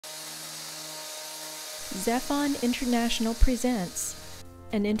Zephon International presents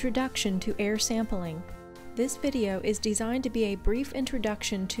an introduction to air sampling. This video is designed to be a brief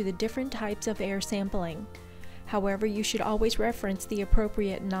introduction to the different types of air sampling. However, you should always reference the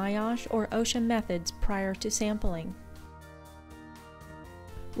appropriate NIOSH or OSHA methods prior to sampling.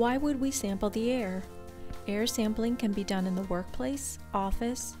 Why would we sample the air? Air sampling can be done in the workplace,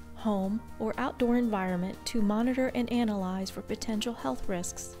 office, home, or outdoor environment to monitor and analyze for potential health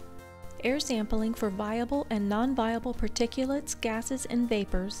risks. Air sampling for viable and non-viable particulates, gases, and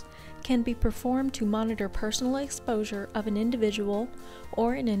vapors can be performed to monitor personal exposure of an individual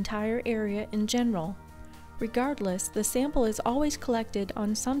or an entire area in general. Regardless, the sample is always collected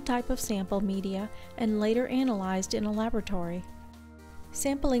on some type of sample media and later analyzed in a laboratory.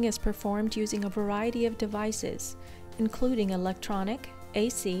 Sampling is performed using a variety of devices, including electronic,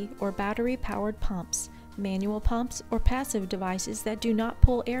 AC, or battery-powered pumps, manual pumps, or passive devices that do not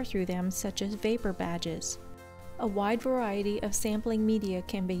pull air through them, such as vapor badges. A wide variety of sampling media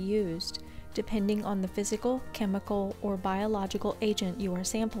can be used, depending on the physical, chemical, or biological agent you are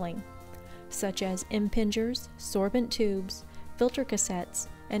sampling, such as impingers, sorbent tubes, filter cassettes,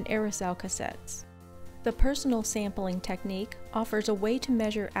 and aerosol cassettes. The personal sampling technique offers a way to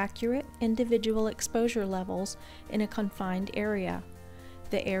measure accurate individual exposure levels in a confined area.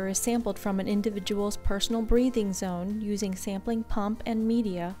 The air is sampled from an individual's personal breathing zone using sampling pump and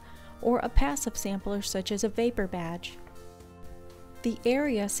media, or a passive sampler such as a vapor badge. The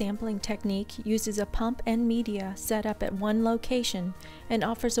area sampling technique uses a pump and media set up at one location and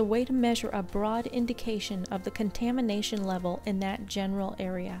offers a way to measure a broad indication of the contamination level in that general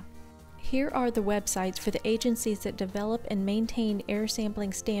area. Here are the websites for the agencies that develop and maintain air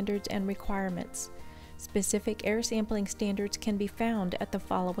sampling standards and requirements. Specific air sampling standards can be found at the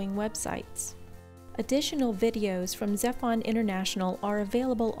following websites. Additional videos from Zephon International are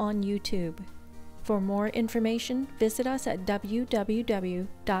available on YouTube. For more information, visit us at www.zephon.com.